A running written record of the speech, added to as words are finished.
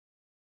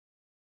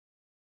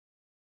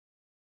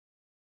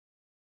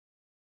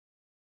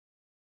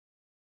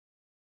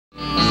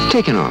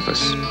Take an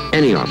office.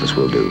 Any office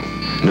will do.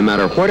 No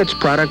matter what its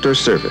product or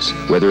service,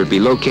 whether it be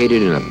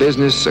located in a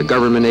business, a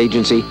government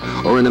agency,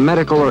 or in a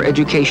medical or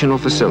educational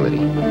facility,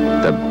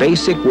 the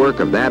basic work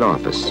of that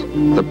office,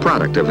 the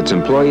product of its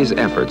employees'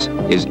 efforts,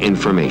 is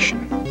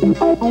information.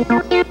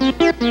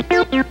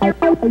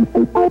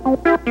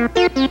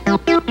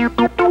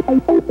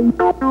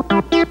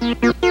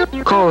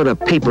 Call it a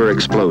paper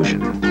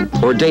explosion,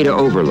 or data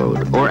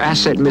overload, or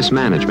asset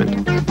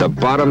mismanagement. The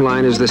bottom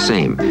line is the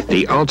same.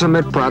 The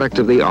ultimate product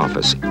of the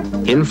office,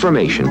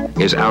 information,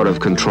 is out of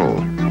control.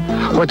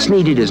 What's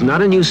needed is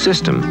not a new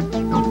system,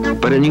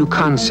 but a new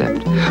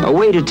concept, a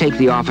way to take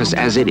the office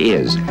as it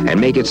is and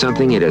make it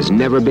something it has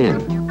never been,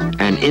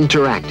 an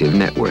interactive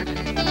network.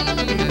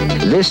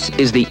 This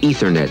is the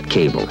Ethernet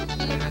cable,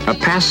 a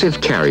passive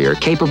carrier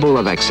capable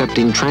of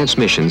accepting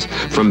transmissions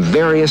from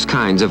various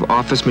kinds of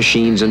office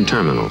machines and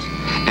terminals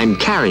and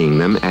carrying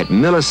them at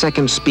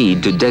millisecond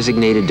speed to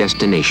designated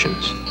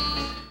destinations.